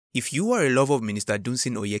If you are a lover of Minister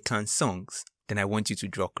Dunsin Oyekan's songs, then I want you to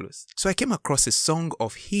draw close. So I came across a song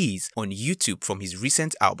of his on YouTube from his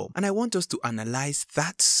recent album, and I want us to analyze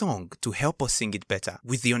that song to help us sing it better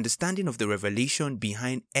with the understanding of the revelation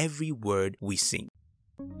behind every word we sing.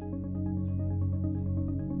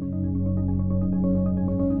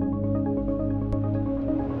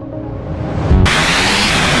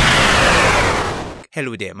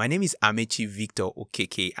 Hello there, my name is Amechi Victor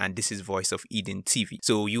Okeke and this is Voice of Eden TV.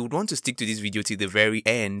 So you would want to stick to this video till the very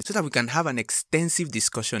end so that we can have an extensive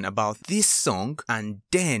discussion about this song and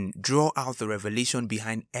then draw out the revelation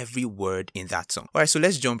behind every word in that song. Alright, so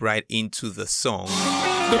let's jump right into the song.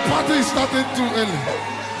 The party is starting too early.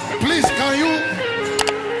 Please, can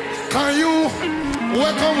you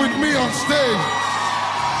welcome with me on stage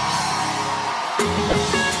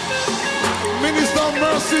Minister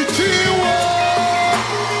Mercy Chinwo?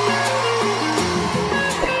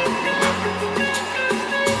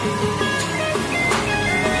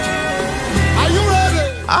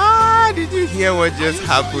 Did you hear what just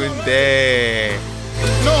happened there?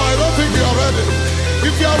 No, I don't think you are ready.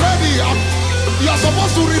 If you are ready, you are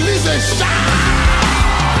supposed to release a shout.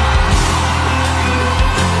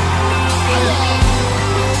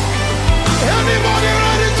 Anybody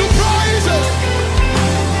ready to praise it?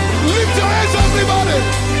 Lift your hands, everybody,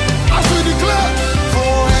 as we declare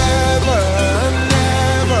forever and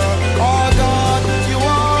ever. Oh God, you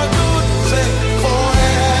are good. Say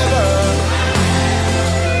forever.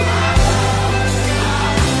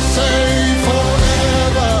 Say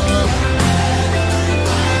forever.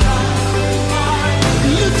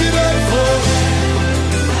 Lift it up for.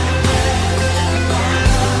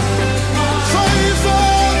 Say forever,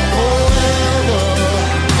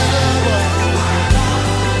 ever.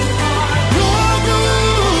 You are good.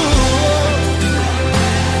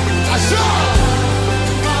 I shall.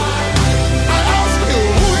 I ask you,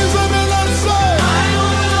 who is on the Lord's side?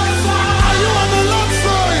 Are you on the Lord's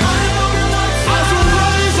side? As we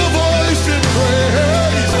raise a voice in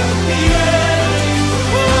praise. Who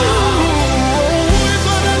is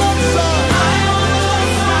on the Lord's side?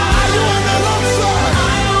 Are you on the Lord's side?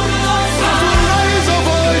 As we raise a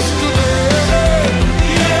voice today.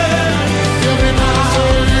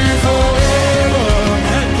 Everybody say forever.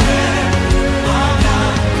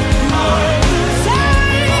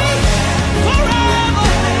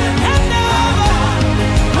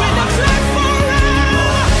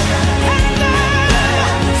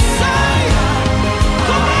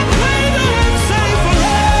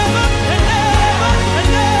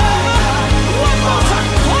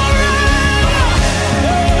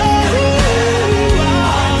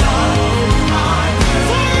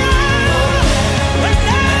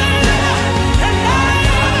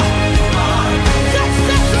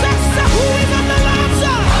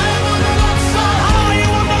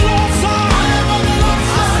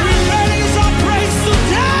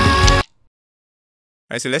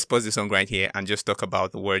 Alright, so let's pause the song right here and just talk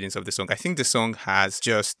about the wordings of the song. I think the song has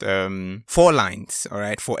just 4 lines,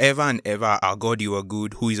 alright? Forever and ever, our God, you are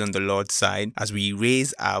good, who is on the Lord's side. As we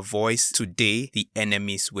raise our voice today, the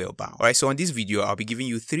enemies will bow. Alright, so on this video, I'll be giving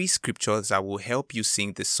you 3 scriptures that will help you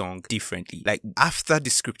sing the song differently. Like, after the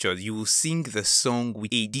scriptures, you will sing the song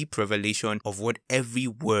with a deep revelation of what every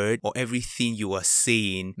word or everything you are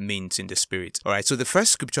saying means in the spirit. Alright, so the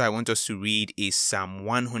first scripture I want us to read is Psalm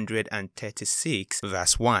 136, verse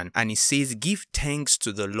 1, and it says, "Give thanks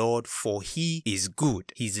to the Lord, for he is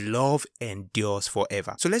good. His love endures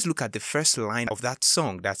forever." So let's look at the first line of that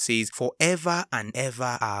song that says, "Forever and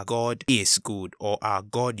ever our God is good," or "Our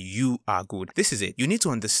God, you are good." This is it. You need to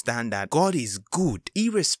understand that God is good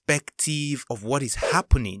irrespective of what is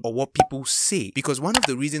happening or what people say, because one of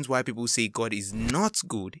the reasons why people say God is not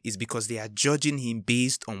good is because they are judging him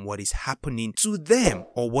based on what is happening to them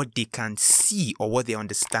or what they can see or what their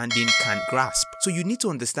understanding can grasp. So you need to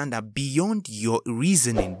understand that beyond your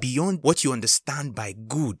reasoning, beyond what you understand by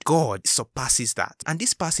good, God surpasses that. And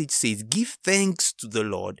this passage says, "Give thanks to the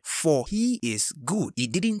Lord, for he is good."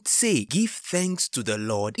 It didn't say, "Give thanks to the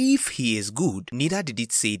Lord if he is good." Neither did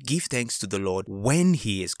it say, "Give thanks to the Lord when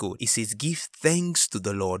he is good." It says, "Give thanks to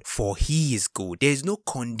the Lord, for he is good." There is no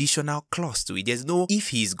conditional clause to it. There's no if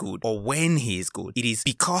he is good or when he is good. It is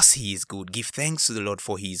because he is good. Give thanks to the Lord,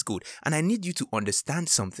 for he is good. And I need you to understand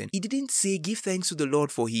something. It didn't say, "Give thanks thanks to the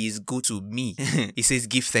Lord for he is good to me. He says,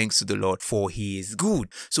 give thanks to the Lord for he is good.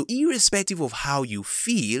 So irrespective of how you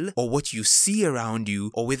feel or what you see around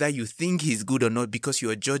you or whether you think he's good or not because you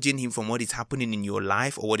are judging him from what is happening in your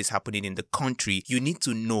life or what is happening in the country, you need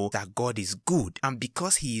to know that God is good. And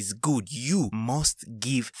because he is good, you must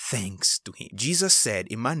give thanks to him. Jesus said,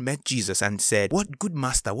 a man met Jesus and said, what good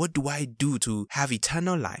master, what do I do to have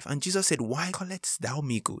eternal life? And Jesus said, why callest thou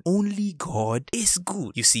me good? Only God is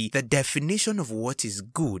good. You see, the definition of what is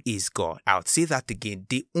good is God. I would say that again.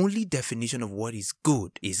 The only definition of what is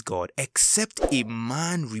good is God. Except a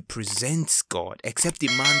man represents God, except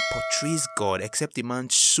a man portrays God, except a man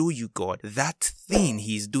show you God, that thing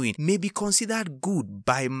he is doing may be considered good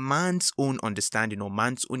by man's own understanding or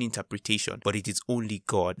man's own interpretation, but it is only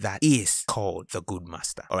God that is called the good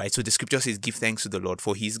master. Alright, so the scripture says, give thanks to the Lord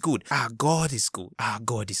for he is good. Our God is good. Our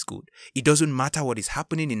God is good. It doesn't matter what is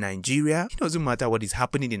happening in Nigeria. It doesn't matter what is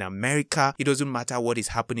happening in America. It doesn't matter what is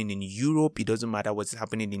happening in Europe. It doesn't matter what is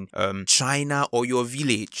happening in China or your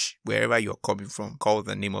village, wherever you're coming from. Call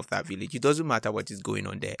the name of that village. It doesn't matter what is going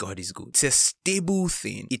on there. God is good. It's a stable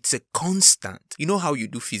thing. It's a constant. You know how you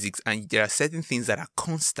do physics and there are certain things that are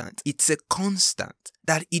constant. It's a constant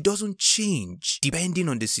that it doesn't change depending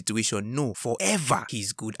on the situation. No, forever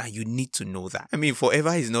he's good and you need to know that. I mean,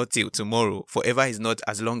 forever is not till tomorrow. Forever is not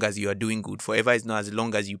as long as you are doing good. Forever is not as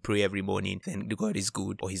long as you pray every morning, then God is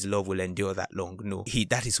good or his love will endure that long. No,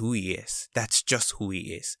 that is who he is. That's just who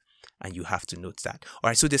he is. And you have to note that.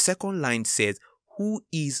 Alright, so the second line says, who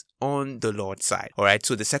is on the Lord's side? Alright,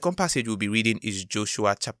 so the second passage we'll be reading is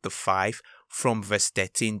Joshua chapter 5 from verse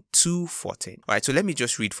 13 to 14. Alright, so let me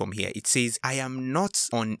just read from here. It says, I am not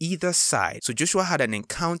on either side. So Joshua had an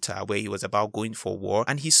encounter where he was about going for war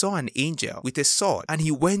and he saw an angel with a sword and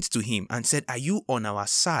he went to him and said, are you on our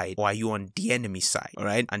side or are you on the enemy side?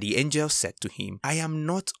 Alright, and the angel said to him, I am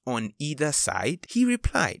not on either side. He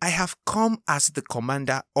replied, I have come as the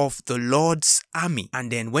commander of the Lord's army.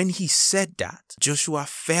 And then when he said that, Joshua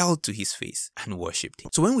fell to his face and worshipped him.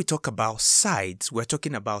 So when we talk about sides, we're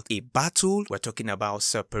talking about a battle, we're talking about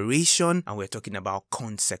separation, and we're talking about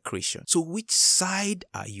consecration. So which side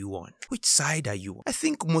are you on? Which side are you on? I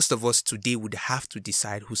think most of us today would have to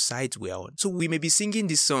decide whose sides we are on. So we may be singing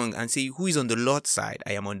this song and say, who is on the Lord's side?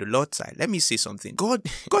 I am on the Lord's side. Let me say something. God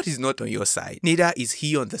is not on your side. Neither is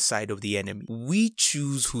he on the side of the enemy. We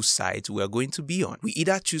choose whose sides we are going to be on. We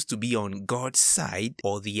either choose to be on God's side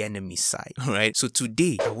or the enemy's side. Alright? So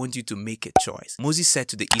today, I want you to make a choice. Moses said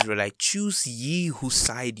to the Israelites, choose ye whose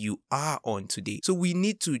side you are on today. So we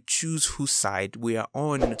need to choose whose side we are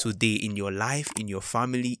on today in your life, in your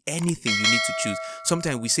family, anything you need to choose.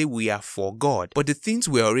 Sometimes we say we are for God, but the things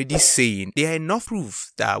we're already saying, they are enough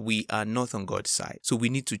proof that we are not on God's side. So we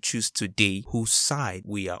need to choose today whose side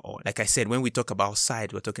we are on. Like I said, when we talk about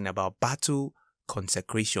side, we're talking about battle,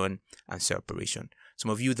 consecration, and separation. Some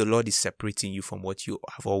of you, the Lord is separating you from what you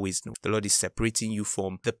have always known. The Lord is separating you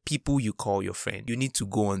from the people you call your friend. You need to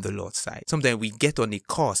go on the Lord's side. Sometimes we get on a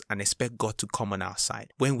course and expect God to come on our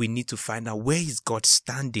side, when we need to find out where is God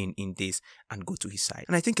standing in this and go to his side.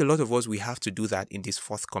 And I think a lot of us, we have to do that in this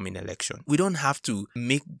forthcoming election. We don't have to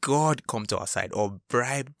make God come to our side or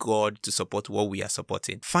bribe God to support what we are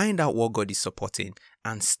supporting. Find out what God is supporting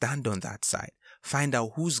and stand on that side. Find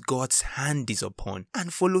out whose God's hand is upon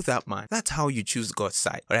and follow that man. That's how you choose God's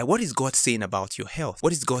side. Alright, what is God saying about your health?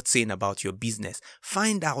 What is God saying about your business?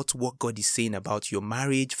 Find out what God is saying about your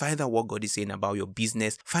marriage. Find out what God is saying about your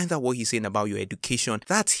business. Find out what he's saying about your education.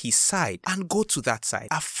 That's his side, and go to that side.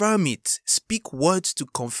 Affirm it. Speak words to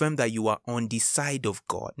confirm that you are on the side of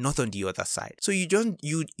God, not on the other side. So you don't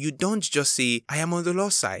just say, I am on the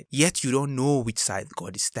Lord's side, yet you don't know which side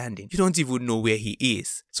God is standing. You don't even know where he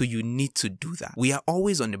is. So you need to do that. We are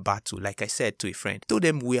always on a battle. Like I said to a friend, told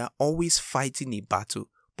them we are always fighting a battle,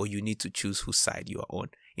 but you need to choose whose side you are on.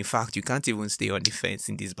 In fact, you can't even stay on the fence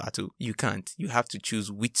in this battle. You can't. You have to choose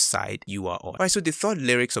which side you are on. Alright, so the third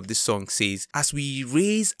lyrics of this song says, as we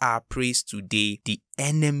raise our praise today, the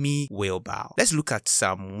enemy will bow. Let's look at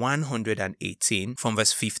Psalm 118 from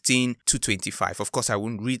verse 15 to 25. Of course, I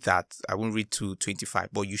won't read that. I won't read to 25,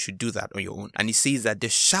 but you should do that on your own. And it says that the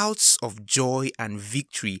shouts of joy and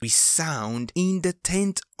victory resound in the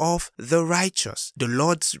tent of the righteous. The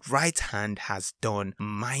Lord's right hand has done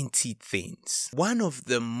mighty things. One of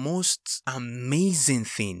the most amazing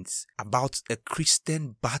things about a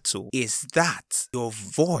Christian battle is that your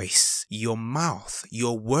voice, your mouth,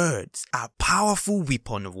 your words are powerful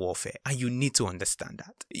weapon of warfare, and you need to understand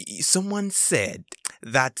that. Someone said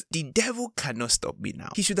that the devil cannot stop me now.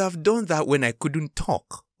 He should have done that when I couldn't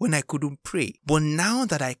talk, when I couldn't pray. But now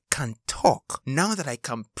that I can talk, talk, now that I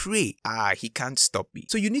can pray, he can't stop me.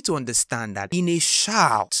 So you need to understand that in a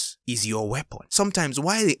shout is your weapon. Sometimes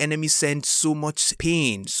why the enemy sends so much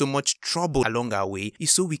pain, so much trouble along our way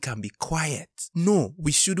is so we can be quiet. No,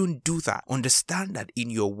 we shouldn't do that. Understand that in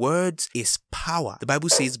your words is power. The Bible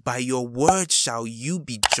says, by your words shall you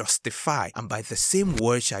be justified, and by the same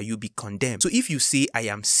word shall you be condemned. So if you say, I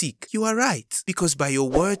am sick, you are right, because by your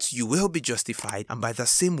words you will be justified, and by the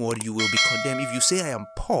same word you will be condemned. If you say, I am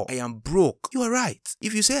poor, I am broke, you are right.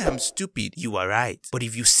 If you say, I am stupid, you are right. But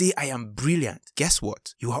if you say, I am brilliant, guess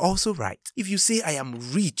what? You are also right. If you say, I am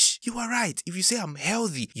rich, you are right. If you say, I'm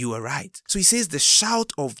healthy, you are right. So he says, the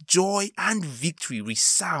shout of joy and victory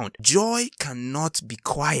resound. Joy cannot be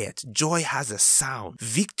quiet. Joy has a sound.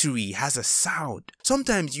 Victory has a sound.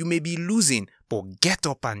 Sometimes you may be losing, but get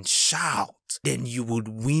up and shout. Then you would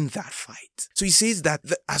win that fight. So he says that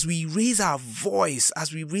as we raise our voice,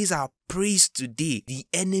 as we raise our praise today, the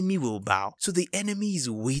enemy will bow. So the enemy is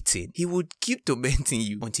waiting. He would keep tormenting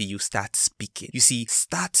you until you start speaking. You see,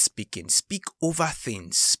 start speaking. Speak over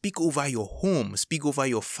things. Speak over your home. Speak over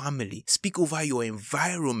your family. Speak over your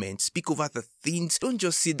environment. Speak over the things. Don't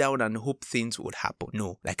just sit down and hope things would happen.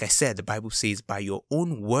 No, like I said, the Bible says, by your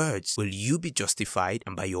own words will you be justified,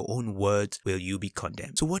 and by your own words will you be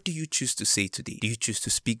condemned. So what do you choose to say today? Do you choose to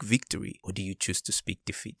speak victory, or do you choose to speak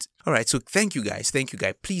defeat? Alright, so thank you guys.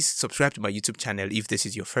 Please subscribe to my YouTube channel if this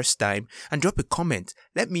is your first time, and drop a comment.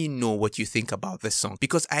 Let me know what you think about this song,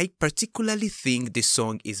 because I particularly think this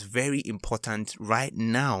song is very important right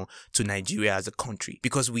now to Nigeria as a country,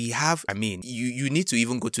 because we have, you need to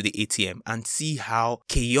even go to the ATM and see how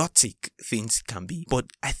chaotic things can be.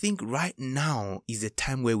 But I think right now is a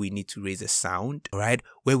time where we need to raise a sound, alright,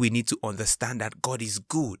 where we need to understand that God is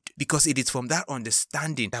good, because it is from that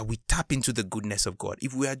understanding that we tap into the goodness of God.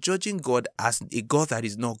 If we are judging God as a God that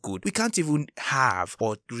is not good, we can't even have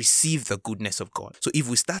or receive the goodness of God. So if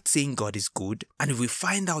we start saying God is good, and if we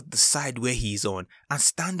find out the side where he is on and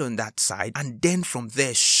stand on that side, and then from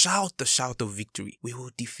there shout the shout of victory, we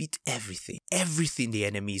will defeat everything the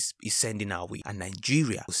enemy is sending our way, and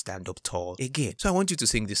Nigeria will stand up tall again. So I want you to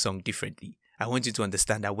sing this song differently. I want you to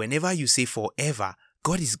understand that whenever you say forever,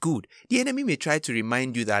 God is good, the enemy may try to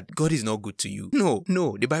remind you that God is not good to you.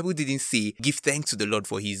 No, the Bible didn't say, give thanks to the Lord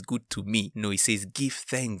for he is good to me. No, it says, give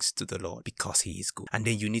thanks to the Lord because he is good. And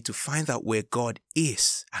then you need to find out where God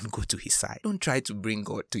is and go to his side. Don't try to bring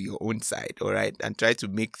God to your own side, alright? And try to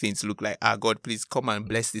make things look like, God, please come and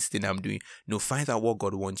bless this thing I'm doing. No, find out what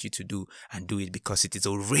God wants you to do and do it, because it is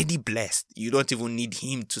already blessed. You don't even need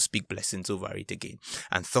him to speak blessings over it again.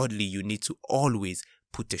 And thirdly, you need to always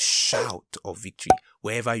put a shout of victory.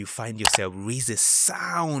 Wherever you find yourself, raise a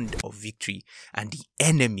sound of victory, and the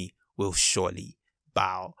enemy will surely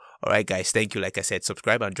bow. Alright guys, thank you. Like I said,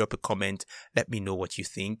 subscribe and drop a comment. Let me know what you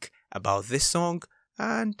think about this song,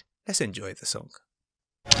 and let's enjoy the song.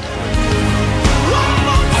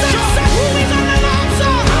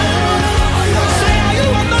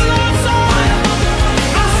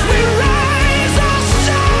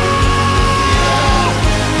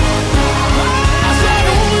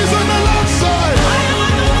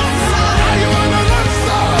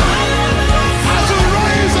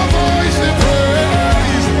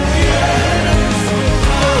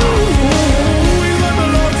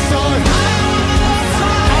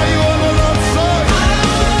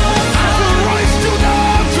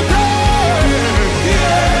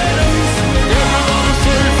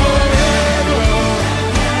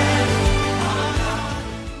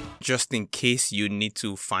 Just in case you need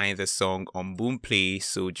to find the song on Boomplay,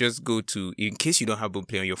 so just go to, in case you don't have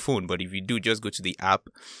Boomplay on your phone, but if you do, just go to the app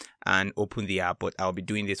and open the app. But I'll be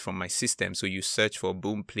doing this from my system, so you search for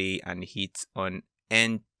Boomplay and hit on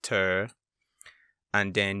enter,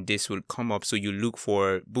 and then this will come up. So you look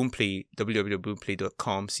for Boomplay,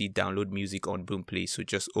 www.boomplay.com, see download music on Boomplay. So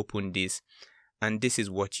just open this, and this is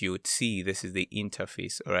what you would see. This is the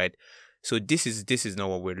interface, all right? So this is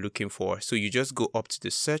not what we're looking for. So you just go up to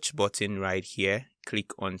the search button right here,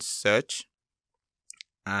 click on search,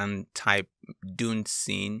 and type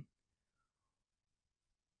Dunsin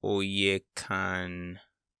Oyekan,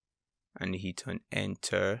 and hit on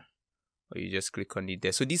enter, or you just click on it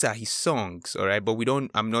there. So these are his songs, all right? But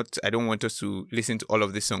I don't want us to listen to all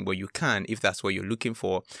of this song, but you can if that's what you're looking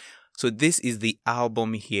for. So this is the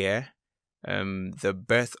album here. The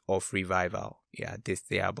Birth of Revival. Yeah, this is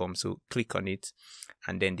the album. So click on it,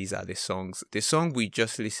 and then these are the songs. The song we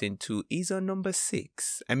just listened to is on number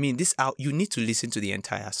 6. You need to listen to the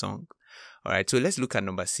entire song. All right, so let's look at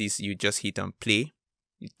number 6. You just hit on play,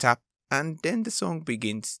 you tap, and then the song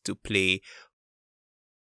begins to play